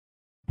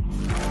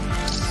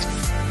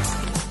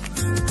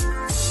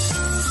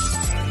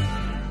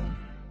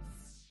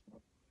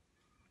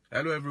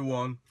Hello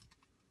everyone,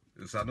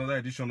 it's another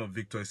edition of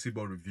Victor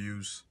Isibo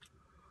Reviews.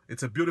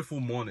 It's a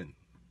beautiful morning.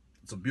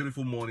 It's a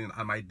beautiful morning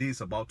and my day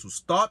is about to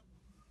start,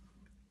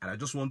 and I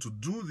just want to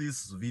do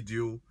this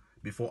video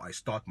before I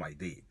start my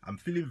day. I'm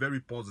feeling very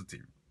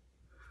positive.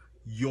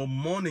 Your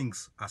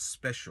mornings are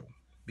special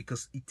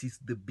because it is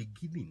the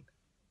beginning.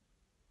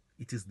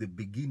 It is the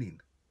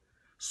beginning.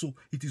 So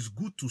it is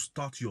good to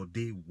start your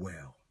day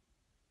well.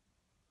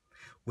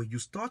 When you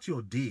start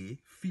your day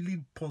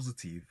feeling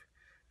positive,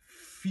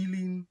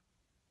 feeling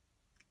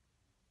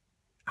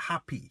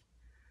happy,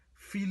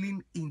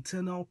 feeling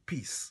internal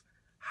peace,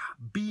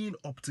 being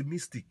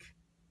optimistic,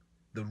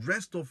 the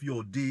rest of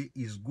your day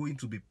is going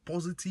to be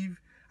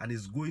positive and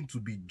is going to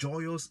be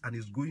joyous and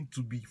is going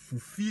to be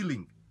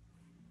fulfilling.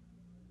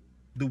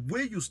 The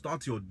way you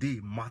start your day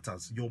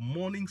matters. Your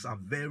mornings are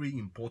very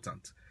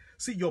important.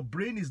 See, your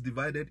brain is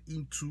divided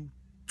into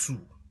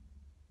two.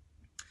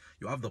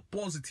 You have the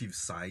positive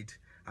side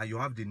and you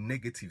have the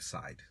negative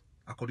side,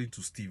 according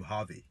to Steve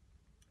Harvey.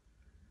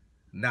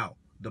 Now,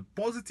 the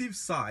positive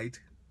side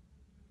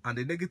and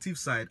the negative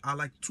side are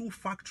like two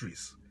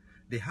factories.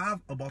 They have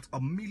about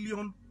 1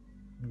 million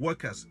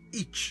workers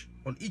each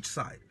on each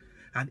side,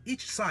 and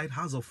each side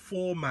has a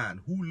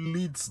foreman who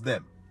leads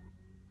them.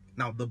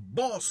 Now, the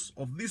boss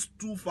of these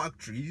two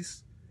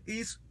factories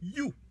is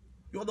you.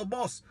 You're the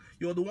boss.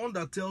 You're the one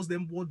that tells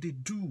them what they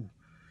do.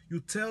 You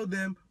tell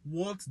them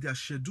what their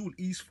schedule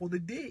is for the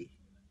day.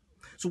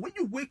 So when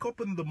you wake up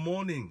in the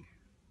morning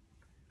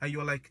and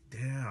you're like,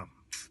 damn,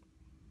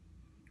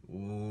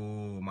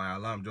 oh, my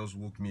alarm just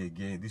woke me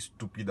again. This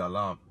stupid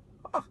alarm.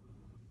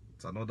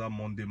 It's another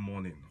Monday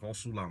morning.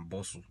 Hustle and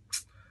bustle.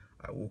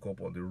 I woke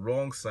up on the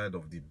wrong side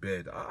of the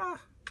bed.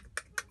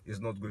 It's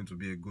not going to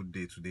be a good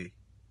day today.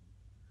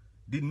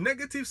 The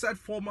negative side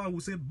foreman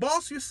will say,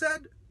 boss, you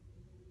said?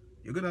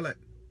 You're going to like,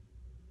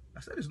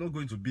 I said it's not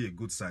going to be a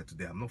good side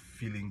today. I'm not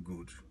feeling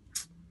good.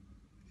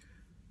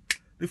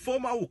 The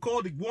foreman will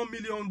call the 1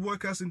 million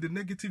workers in the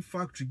negative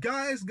factory.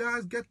 Guys,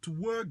 get to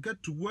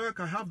work.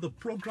 I have the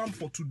program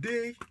for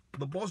today.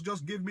 The boss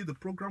just gave me the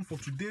program for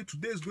today.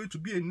 Today is going to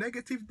be a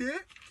negative day.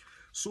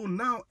 So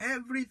now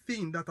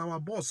everything that our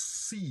boss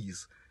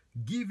sees,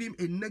 give him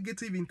a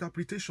negative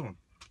interpretation.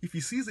 If he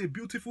sees a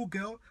beautiful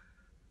girl,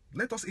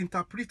 let us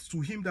interpret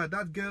to him that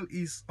that girl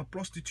is a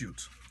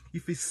prostitute.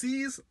 If he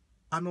sees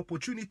an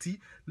opportunity,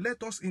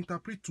 let us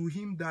interpret to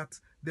him that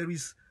there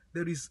is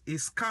a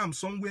scam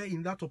somewhere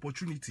in that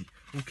opportunity.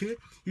 Okay?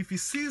 If he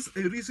sees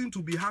a reason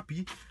to be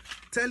happy,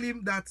 tell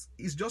him that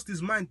it's just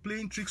his mind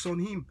playing tricks on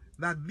him,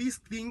 that this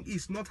thing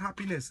is not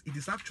happiness, it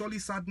is actually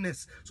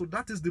sadness. So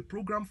that is the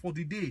program for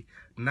the day.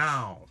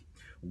 Now,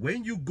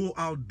 when you go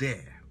out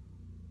there,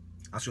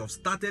 as you have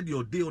started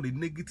your day on a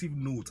negative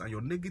note and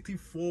your negative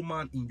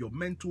foreman in your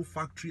mental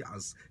factory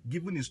has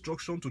given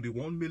instruction to the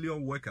 1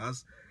 million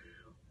workers,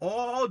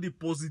 all the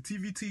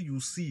positivity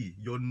you see,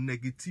 your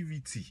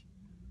negativity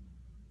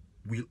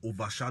will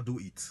overshadow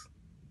it.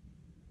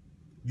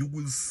 You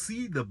will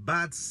see the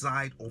bad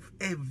side of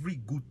every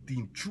good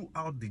thing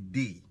throughout the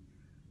day.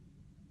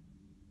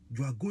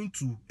 You are going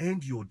to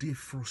end your day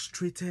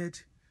frustrated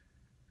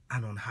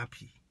and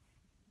unhappy.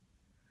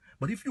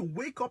 But if you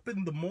wake up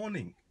in the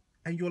morning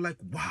and you're like,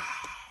 wow,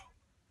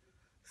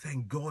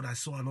 thank God I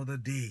saw another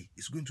day.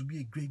 It's going to be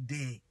a great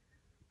day.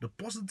 The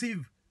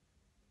positive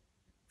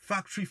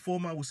factory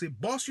foreman will say,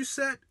 boss, you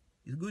said?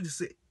 He's going to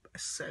say, I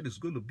said it's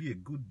going to be a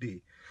good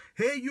day.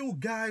 Hey, you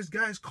guys,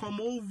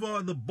 come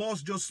over. The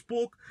boss just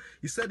spoke.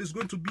 He said it's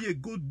going to be a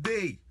good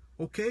day.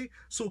 Okay?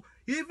 So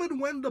even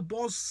when the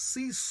boss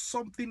sees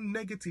something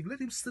negative,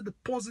 let him see the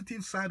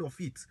positive side of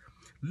it.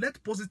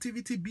 Let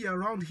positivity be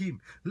around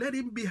him. Let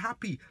him be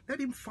happy.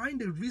 Let him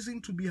find a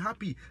reason to be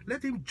happy.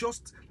 Let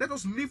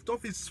us lift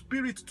off his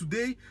spirit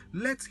today.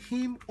 Let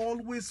him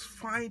always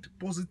find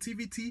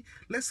positivity.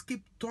 Let's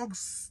keep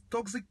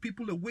toxic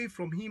people away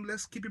from him.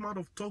 Let's keep him out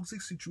of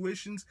toxic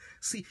situations.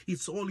 See,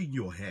 it's all in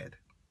your head.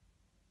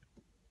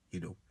 You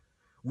know,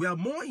 we are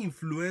more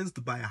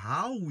influenced by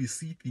how we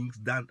see things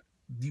than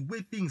the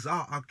way things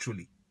are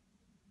actually.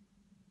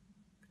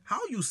 How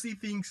you see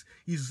things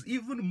is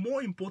even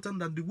more important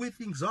than the way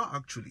things are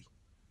actually.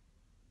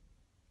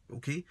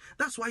 Okay?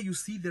 That's why you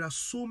see there are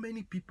so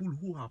many people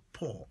who are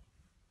poor.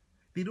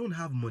 They don't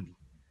have money.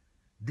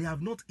 They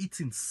have not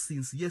eaten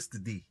since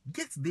yesterday.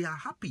 Yet they are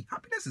happy.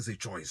 Happiness is a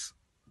choice.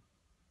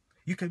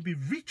 You can be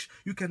rich.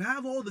 You can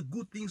have all the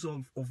good things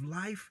of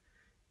life,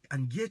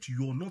 and yet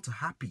you're not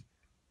happy.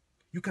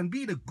 You can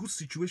be in a good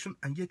situation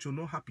and yet you're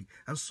not happy.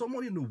 And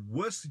someone in a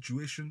worse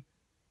situation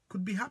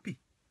could be happy.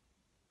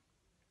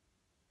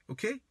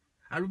 Okay?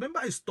 I remember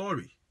a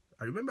story.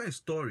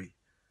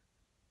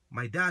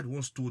 My dad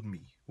once told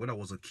me when I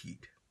was a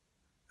kid.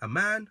 A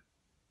man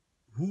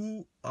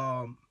who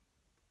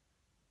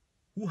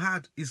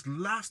had his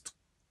last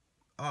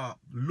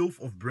loaf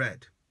of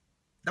bread.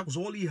 That was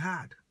all he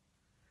had.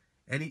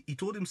 And he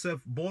told himself,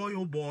 boy,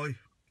 oh boy,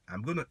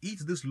 I'm going to eat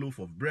this loaf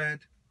of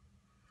bread.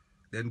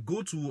 Then go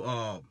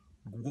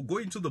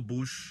into the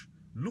bush,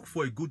 look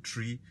for a good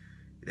tree,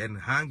 then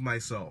hang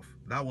myself.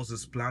 That was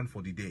his plan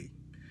for the day.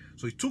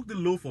 So he took the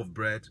loaf of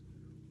bread,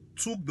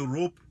 took the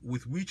rope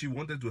with which he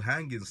wanted to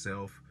hang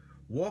himself,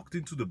 walked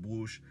into the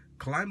bush,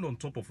 climbed on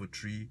top of a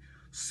tree,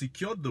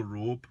 secured the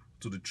rope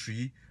to the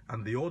tree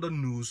and the other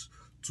noose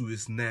to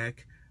his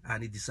neck,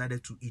 and he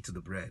decided to eat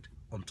the bread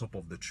on top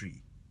of the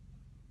tree.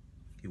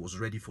 He was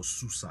ready for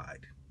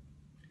suicide.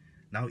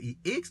 Now he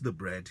ate the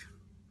bread,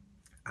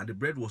 and the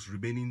bread was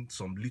remaining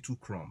some little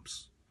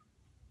crumbs.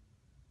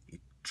 He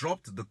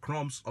dropped the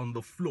crumbs on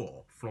the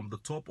floor from the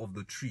top of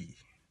the tree,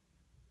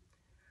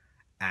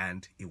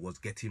 and he was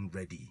getting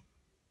ready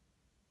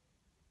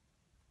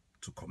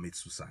to commit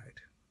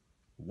suicide.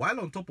 While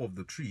on top of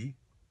the tree,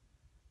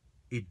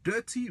 a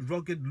dirty,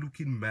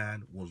 rugged-looking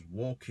man was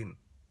walking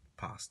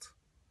past,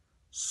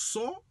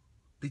 saw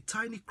the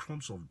tiny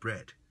crumbs of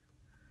bread,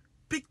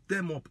 picked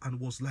them up and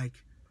was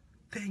like,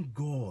 "Thank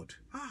God,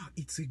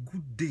 it's a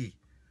good day.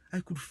 I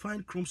could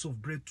find crumbs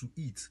of bread to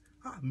eat.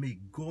 May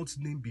God's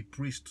name be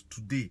praised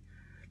today.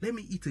 Let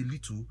me eat a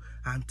little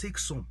and take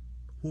some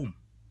home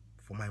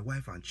for my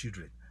wife and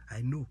children.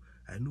 I know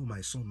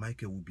my son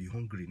Michael will be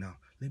hungry now.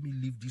 Let me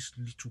leave these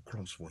little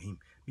crumbs for him.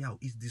 Me, I'll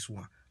eat this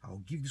one. I'll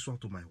give this one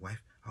to my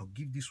wife. I'll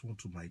give this one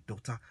to my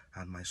daughter,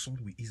 and my son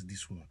will eat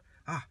this one.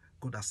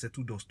 God has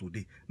settled us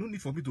today. No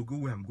need for me to go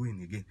where I'm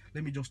going again.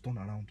 Let me just turn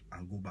around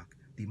and go back."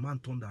 The man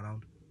turned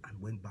around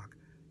and went back,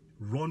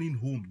 running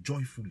home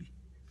joyfully.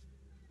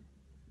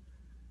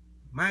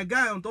 My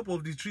guy on top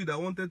of the tree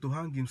that wanted to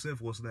hang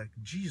himself was like,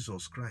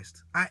 "Jesus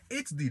Christ, I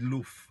ate the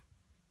loaf.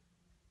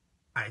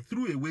 I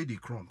threw away the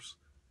crumbs.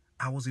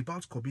 I was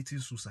about committing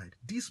suicide.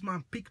 This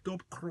man picked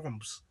up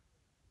crumbs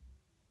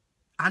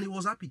and he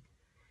was happy.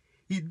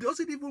 He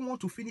doesn't even want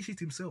to finish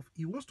it himself.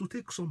 He wants to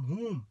take some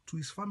home to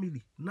his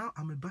family. Now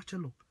I'm a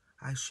bachelor.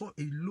 I saw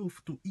a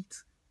loaf to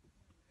eat.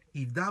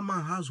 If that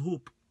man has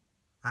hope,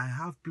 I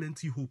have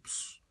plenty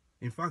hopes.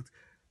 In fact,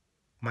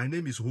 my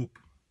name is Hope."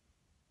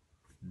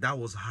 That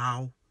was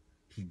how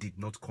he did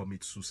not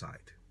commit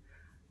suicide.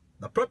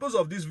 The purpose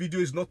of this video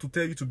is not to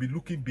tell you to be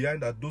looking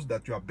behind at those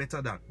that you are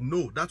better than.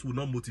 No, that will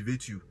not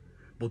motivate you.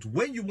 But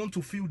when you want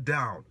to feel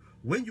down,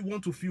 when you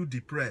want to feel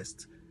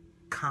depressed,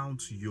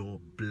 count your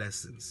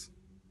blessings.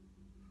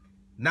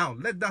 Now,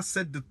 let that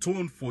set the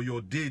tone for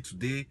your day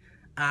today,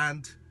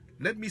 and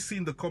let me see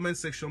in the comment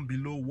section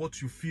below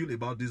what you feel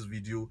about this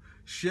video.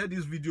 Share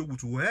this video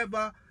with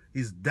whoever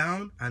is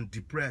down and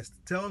depressed.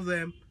 Tell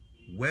them,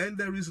 when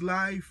there is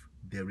life,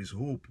 there is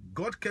hope.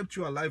 God kept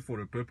you alive for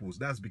a purpose.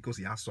 That's because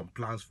he has some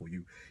plans for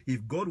you.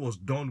 If God was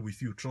done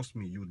with you, trust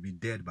me, you would be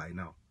dead by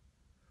now.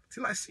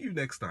 Till I see you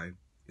next time,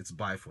 it's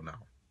bye for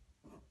now.